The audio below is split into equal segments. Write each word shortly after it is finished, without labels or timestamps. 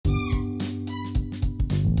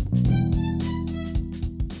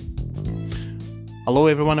Hello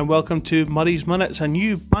everyone and welcome to Murray's Minutes, a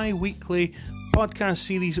new bi-weekly podcast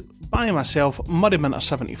series by myself, Murray Minter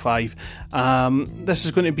 75. This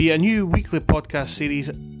is going to be a new weekly podcast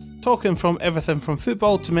series talking from everything from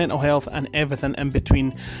football to mental health and everything in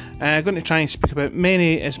between. I'm going to try and speak about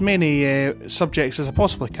as many subjects as I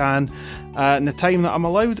possibly can in the time that I'm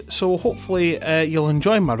allowed, so hopefully you'll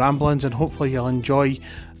enjoy my ramblings and hopefully you'll enjoy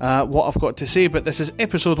what I've got to say. But this is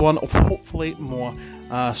episode 1 of hopefully more,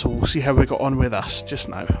 so we'll see how we got on with this just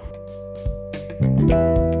now.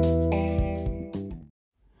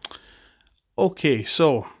 Okay,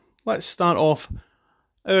 so let's start off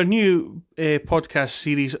our new podcast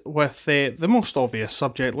series with the most obvious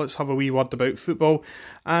subject. Let's have a wee word about football.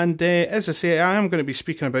 And as I say, I am going to be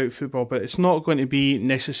speaking about football, but it's not going to be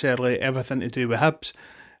necessarily everything to do with Hibs.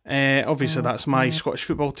 Obviously, that's my Scottish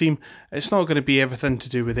football team. It's not going to be everything to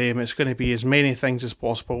do with them. It's going to be as many things as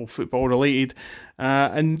possible football related.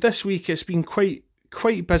 And this week it's been quite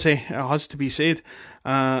busy, it has to be said.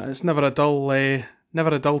 It's never a dull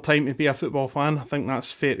time to be a football fan. I think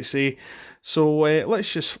that's fair to say. So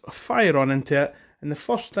let's just fire on into it. And the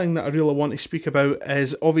first thing that I really want to speak about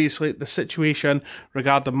is obviously the situation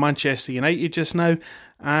regarding Manchester United just now.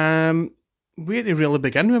 Where to really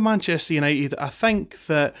begin with Manchester United? I think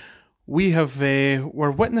that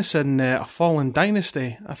we're witnessing a fallen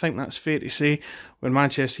dynasty. I think that's fair to say when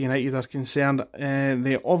Manchester United are concerned.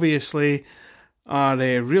 They obviously are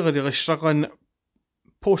really struggling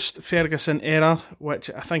post-Ferguson era, which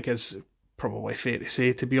I think is probably fair to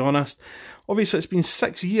say, to be honest. Obviously, it's been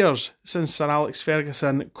 6 years since Sir Alex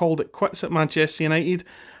Ferguson called it quits at Manchester United,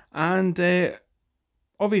 and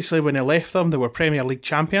obviously when he left them, they were Premier League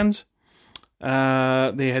champions.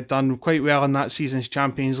 They had done quite well in that season's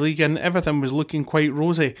Champions League, and everything was looking quite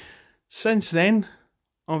rosy. Since then,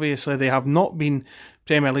 obviously, they have not been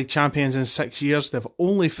Premier League champions in 6 years. They've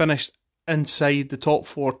only finished inside the top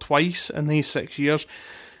 4 twice in these 6 years,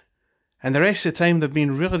 and the rest of the time they've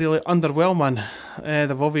been really underwhelming.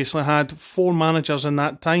 They've obviously had 4 managers in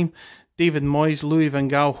that time: David Moyes, Louis van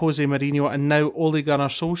Gaal, Jose Mourinho, and now Ole Gunnar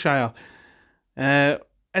Solskjaer.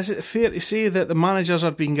 Is it fair to say that the managers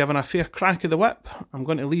are being given a fair crack of the whip? I'm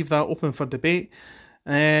going to leave that open for debate.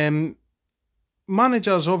 Managers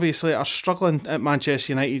obviously are struggling at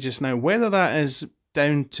Manchester United just now. Whether that is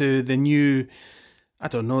down to the new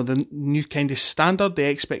kind of standard, the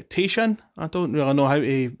expectation. I don't really know how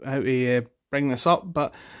to bring this up,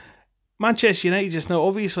 but Manchester United just now,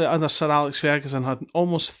 obviously under Sir Alex Ferguson, had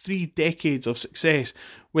almost 3 decades of success,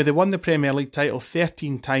 where they won the Premier League title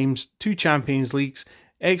 13 times, 2 Champions Leagues,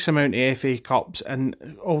 X amount of FA Cups, and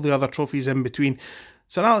all the other trophies in between.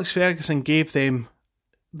 Sir Alex Ferguson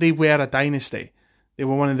they were a dynasty. They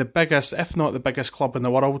were one of the biggest, if not the biggest club in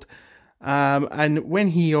the world. And when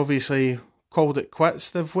he obviously called it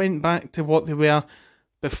quits, they've went back to what they were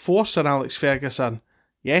before Sir Alex Ferguson.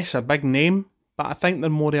 Yes, a big name, but I think they're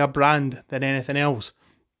more of a brand than anything else.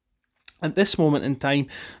 At this moment in time,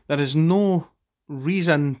 there is no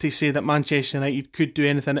reason to say that Manchester United could do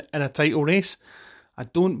anything in a title race. I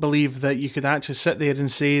don't believe that you could actually sit there and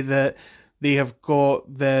say that they have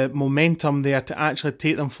got the momentum there to actually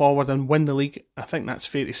take them forward and win the league. I think that's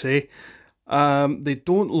fair to say. They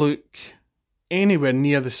don't look anywhere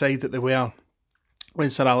near the side that they were when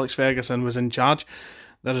Sir Alex Ferguson was in charge.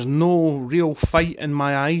 There's no real fight in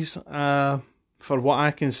my eyes for what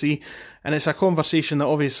I can see, and it's a conversation that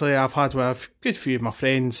obviously I've had with a good few of my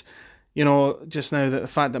friends, just now, that the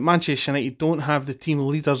fact that Manchester United don't have the team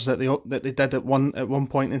leaders that they did at one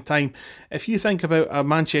point in time. If you think about a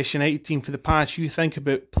Manchester United team for the past, you think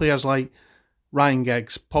about players like Ryan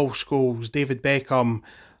Giggs, Paul Scholes, David Beckham,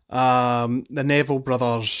 the Neville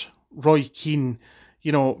brothers, Roy Keane,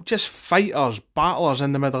 just fighters, battlers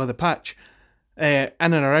in the middle of the pitch, in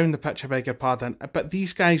and around the pitch, I beg your pardon. But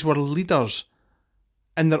these guys were leaders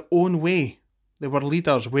in their own way. They were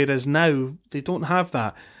leaders, whereas now they don't have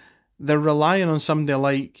that. They're relying on somebody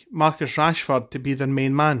like Marcus Rashford to be their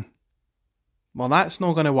main man. Well, that's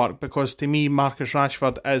not going to work, because to me, Marcus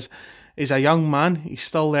Rashford is a young man. He's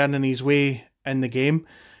still learning his way in the game.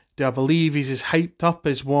 Do I believe he's as hyped up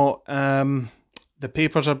as what the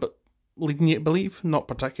papers are leading you to believe? Not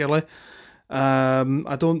particularly.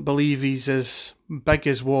 I don't believe he's as big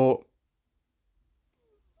as what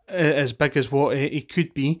he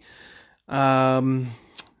could be.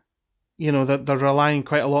 They're relying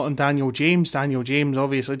quite a lot on Daniel James. Daniel James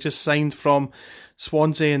obviously just signed from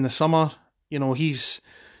Swansea in the summer. He's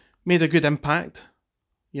made a good impact,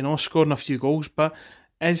 scoring a few goals, but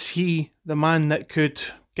is he the man that could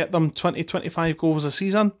get them 20-25 goals a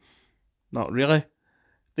season? Not really.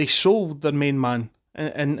 They sold their main man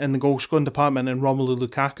in the goal scoring department in Romelu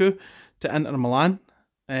Lukaku to Inter Milan.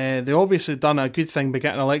 They obviously done a good thing by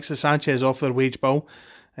getting Alexis Sanchez off their wage bill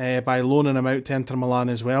by loaning him out to Inter Milan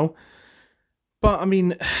as well. But I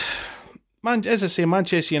mean, as I say,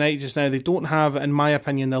 Manchester United just now, they don't have, in my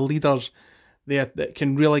opinion, the leaders there that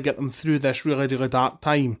can really get them through this really, really dark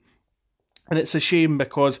time. And it's a shame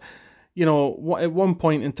because, you know, at one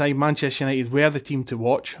point in time, Manchester United were the team to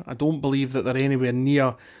watch. I don't believe that they're anywhere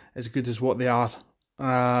near as good as what they are,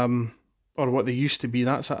 or what they used to be.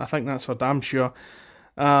 I think that's for damn sure.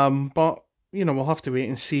 But, you know, we'll have to wait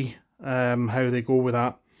and see how they go with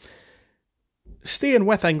that. Staying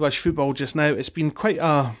with English football just now, it's been quite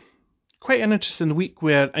an interesting week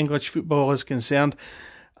where English football is concerned.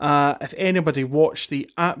 If anybody watched the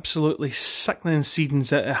absolutely sickening scenes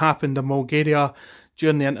that happened in Bulgaria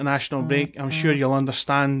during the international break, I'm sure you'll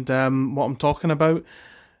understand what I'm talking about.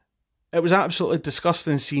 It was absolutely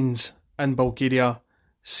disgusting scenes in Bulgaria,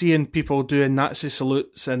 seeing people doing Nazi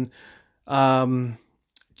salutes and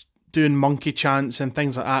doing monkey chants and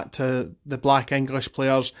things like that to the black English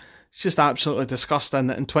players. It's just absolutely disgusting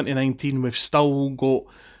that in 2019 we've still got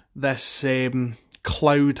this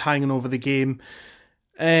cloud hanging over the game.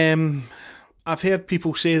 I've heard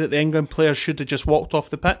people say that the England players should have just walked off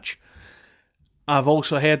the pitch. I've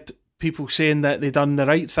also heard people saying that they done the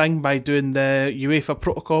right thing by doing the UEFA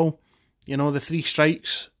protocol, you know, the 3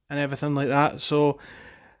 strikes and everything like that. So,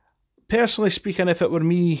 personally speaking, if it were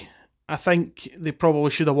me, I think they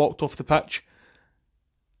probably should have walked off the pitch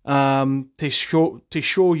to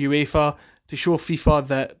show UEFA, to show FIFA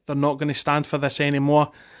that they're not going to stand for this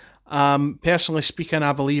anymore. Personally speaking,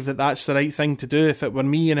 I believe that that's the right thing to do. If it were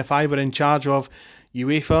me and if I were in charge of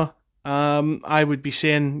UEFA, I would be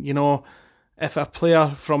saying, you know, if a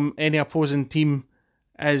player from any opposing team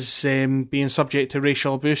is being subject to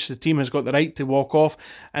racial abuse, the team has got the right to walk off,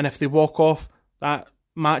 and if they walk off, that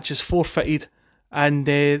match is forfeited, and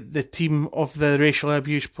the team of the racially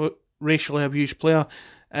abused player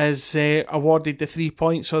is awarded the 3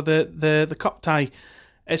 points or the cup tie.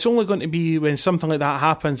 It's only going to be when something like that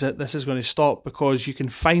happens that this is going to stop, because you can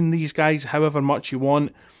fine these guys however much you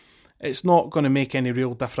want. It's not going to make any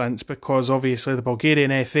real difference, because obviously the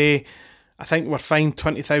Bulgarian FA, I think, were fined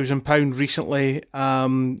 £20,000 recently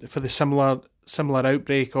for the similar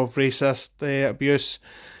outbreak of racist abuse.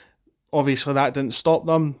 Obviously that didn't stop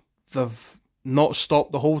them. They've not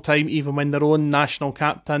stopped the whole time, even when their own national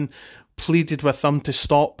captain pleaded with them to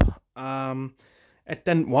stop. It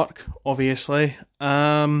didn't work, obviously.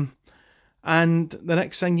 And the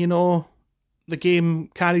next thing you know, the game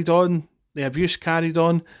carried on, the abuse carried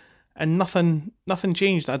on, and nothing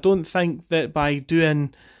changed. I don't think that by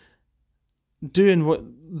doing what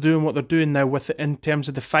they're doing now with it in terms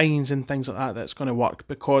of the fines and things like that, that's going to work.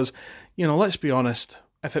 Because, you know, let's be honest,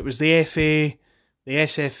 if it was the FA, the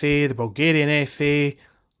SFA, the Bulgarian FA,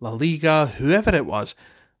 La Liga, whoever it was,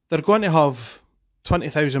 they're going to have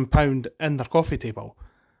 £20,000 in their coffee table,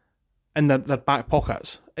 in their back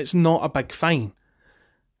pockets. It's not a big fine.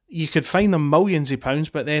 You could fine them millions of pounds,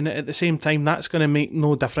 but then at the same time, that's going to make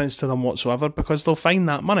no difference to them whatsoever, because they'll find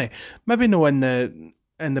that money. Maybe no in the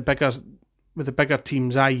bigger, with the bigger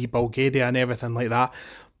teams, i.e. Bulgaria and everything like that,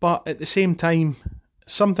 but at the same time,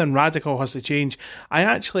 something radical has to change. I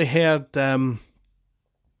actually heard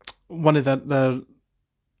one of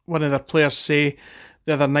their players say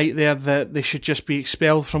the other night there that they should just be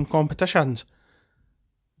expelled from competitions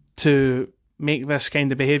to make this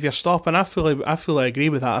kind of behaviour stop, and I fully agree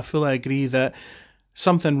with that. I fully agree that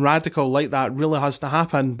something radical like that really has to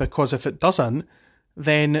happen, because if it doesn't,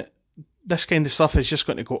 then this kind of stuff is just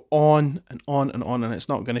going to go on and on and on, and it's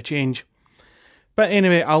not going to change. But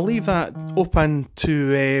anyway, I'll leave that open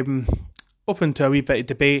to a wee bit of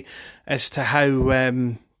debate as to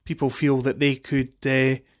how people feel that they could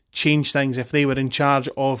change things if they were in charge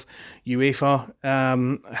of UEFA.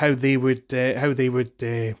 How they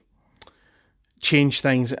would change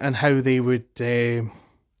things, and how they would try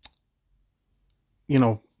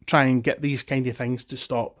and get these kind of things to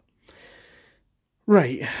stop.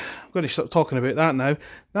 Right, I'm going to stop talking about that now.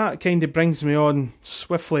 That kind of brings me on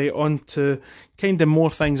swiftly onto kind of more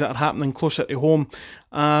things that are happening closer to home.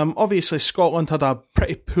 Obviously, Scotland had a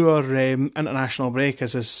pretty poor international break,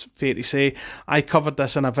 as is fair to say. I covered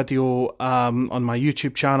this in a video on my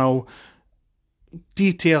YouTube channel,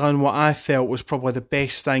 detailing what I felt was probably the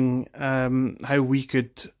best thing, how we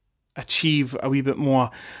could achieve a wee bit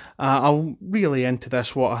more. I'll really into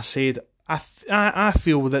this, what I said. I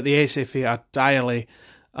feel that the SFA are direly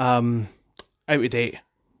out of date.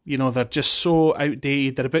 You know, they're just so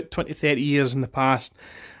outdated. They're about 20, 30 years in the past.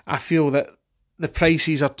 I feel that the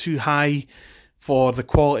prices are too high for the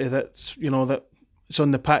quality that's, that it's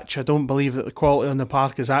on the pitch. I don't believe that the quality on the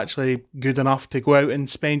park is actually good enough to go out and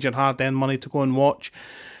spend your hard-earned money to go and watch.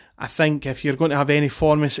 I think if you're going to have any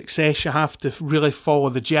form of success, you have to really follow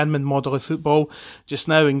the German model of football just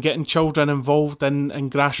now and getting children involved in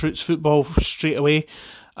grassroots football straight away.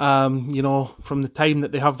 From the time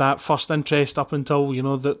that they have that first interest up until,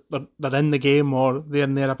 that they're in the game or there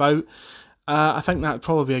and thereabout. I think that'd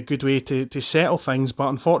probably be a good way to settle things, but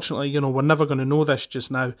unfortunately, we're never going to know this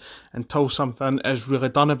just now until something is really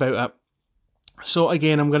done about it. So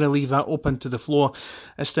again, I'm going to leave that open to the floor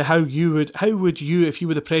as to how would you, if you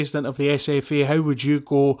were the president of the SFA, how would you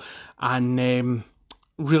go and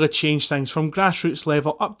really change things from grassroots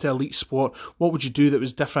level up to elite sport? What would you do that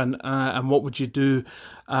was different, and what would you do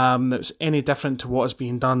that was any different to what is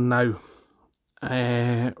being done now?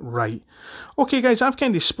 Right. Okay, guys, I've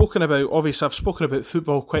spoken about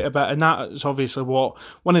football quite a bit, and that is obviously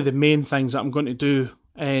one of the main things that I'm going to do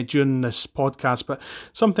during this podcast. But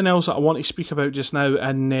something else that I want to speak about just now,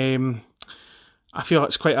 and I feel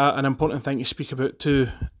it's quite an important thing to speak about too.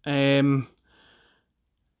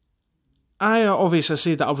 I obviously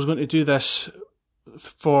said that I was going to do this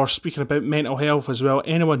for speaking about mental health as well.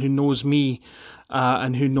 Anyone who knows me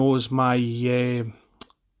and who knows my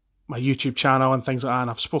my YouTube channel and things like that, and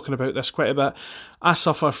I've spoken about this quite a bit, I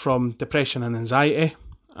suffer from depression and anxiety.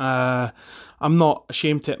 I'm not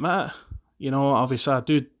ashamed to admit it. Obviously I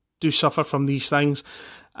do suffer from these things,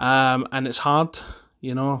 and it's hard.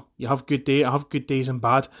 You have good days, I have good days and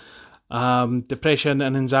bad. Depression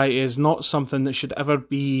and anxiety is not something that should ever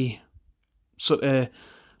be sort of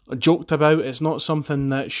joked about. It's not something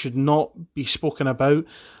that should not be spoken about.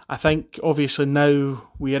 I think obviously now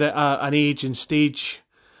we're at an age and stage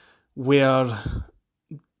where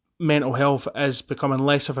mental health is becoming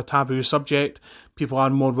less of a taboo subject. People are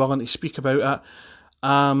more willing to speak about it.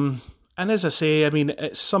 And as I say,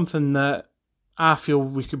 it's something that I feel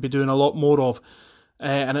we could be doing a lot more of,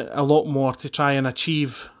 and a lot more to try and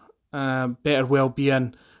achieve better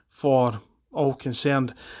well-being for all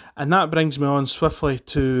concerned. And that brings me on swiftly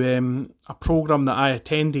to a programme that I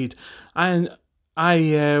attended. And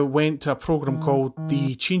I went to a programme called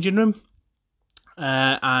The Changing Room,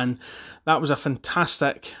 and that was a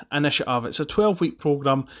fantastic initiative. It's a 12-week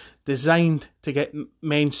programme designed to get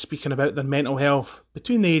men speaking about their mental health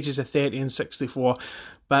between the ages of 30 and 64,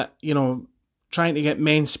 but trying to get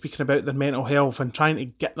men speaking about their mental health and trying to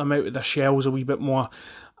get them out of their shells a wee bit more,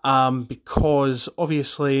 because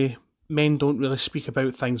obviously men don't really speak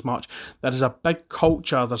about things much. There is a big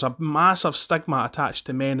culture, there's a massive stigma attached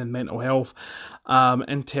to men and mental health,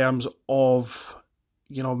 in terms of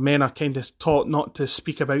men are kind of taught not to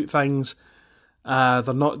speak about things. They're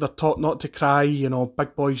taught not to cry.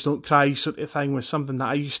 Big boys don't cry, sort of thing, was something that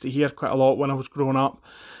I used to hear quite a lot when I was growing up,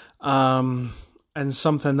 and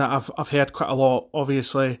something that I've heard quite a lot,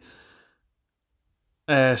 obviously,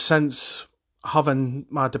 since having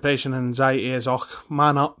my depression and anxiety. Is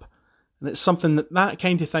man up. And it's something that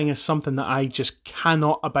kind of thing is something that I just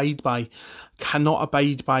cannot abide by. Cannot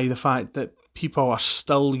abide by the fact that people are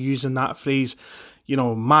still using that phrase,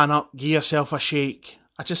 man up, give yourself a shake.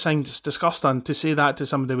 I just think it's disgusting to say that to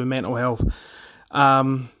somebody with mental health.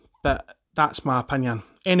 But that's my opinion.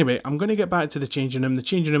 Anyway, I'm going to get back to The Changing Room. The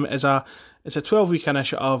Changing Room is a 12-week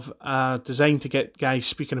initiative designed to get guys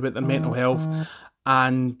speaking about their mental health.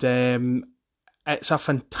 And it's a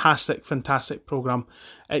fantastic, fantastic programme.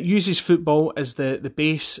 It uses football as the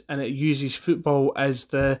base, and it uses football as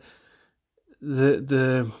the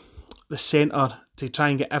centre to try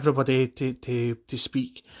and get everybody to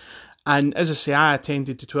speak. And as I say, I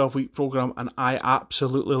attended the 12-week programme and I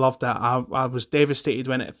absolutely loved it. I was devastated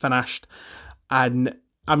when it finished. And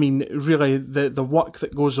really, the work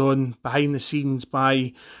that goes on behind the scenes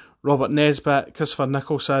by Robert Nesbitt, Christopher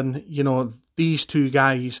Nicholson, these two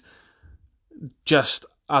guys just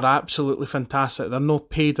are absolutely fantastic. They're not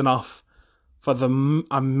paid enough for the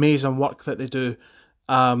amazing work that they do.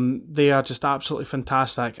 They are just absolutely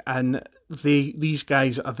fantastic, and these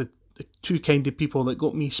guys are the two kind of people that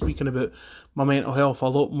got me speaking about my mental health a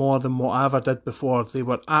lot more than what I ever did before. They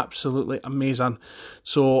were absolutely amazing.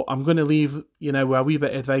 So I'm going to leave with a wee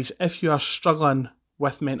bit of advice. If you are struggling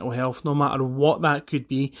with mental health, no matter what that could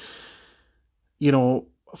be,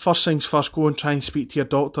 first things first, go and try and speak to your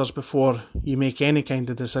doctors before you make any kind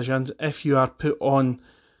of decisions. If you are put on,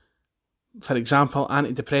 for example,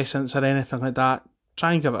 antidepressants or anything like that,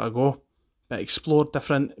 try and give it a go. But explore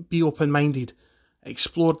be open-minded.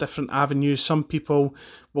 Explore different avenues. Some people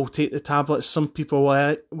will take the tablets, some people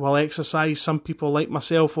will exercise, some people like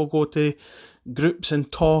myself will go to groups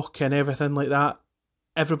and talk and everything like that.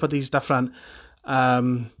 Everybody's different.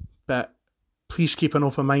 But please keep an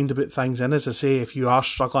open mind about things. And as I say, if you are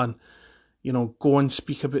struggling, go and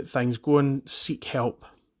speak about things. Go and seek help.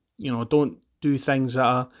 Don't do things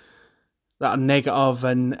that are negative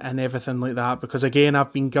and everything like that. Because again,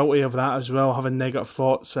 I've been guilty of that as well, having negative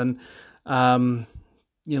thoughts and things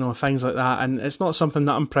like that. And it's not something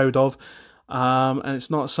that I'm proud of. And it's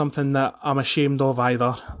not something that I'm ashamed of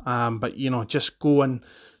either. But just go and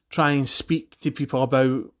try and speak to people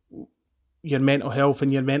about your mental health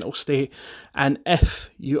and your mental state. And if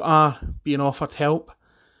you are being offered help,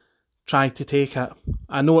 try to take it.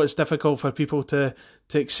 I know it's difficult for people to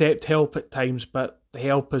accept help at times, but the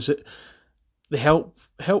help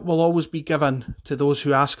will always be given to those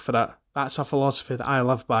who ask for it. That's a philosophy that I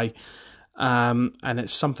live by, and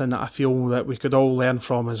it's something that I feel that we could all learn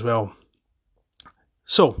from as well.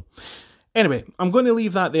 So, anyway, I'm going to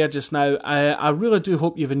leave that there just now. I really do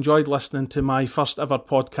hope you've enjoyed listening to my first ever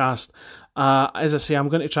podcast. As I say, I'm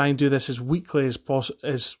going to try and do this as weekly as possible.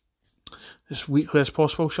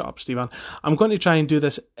 Shut up, Stephen. I'm going to try and do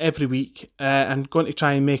this every week. I'm going to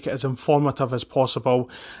try and make it as informative as possible.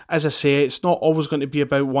 As I say, it's not always going to be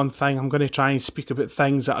about one thing. I'm going to try and speak about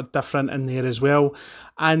things that are different in there as well.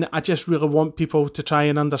 And I just really want people to try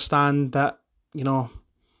and understand that,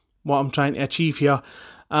 what I'm trying to achieve here.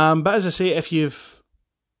 But as I say, if you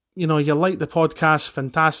like the podcast,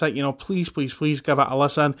 fantastic. Please give it a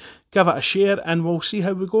listen, give it a share, and we'll see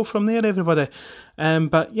how we go from there, everybody.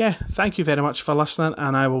 But yeah, thank you very much for listening,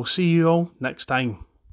 and I will see you all next time.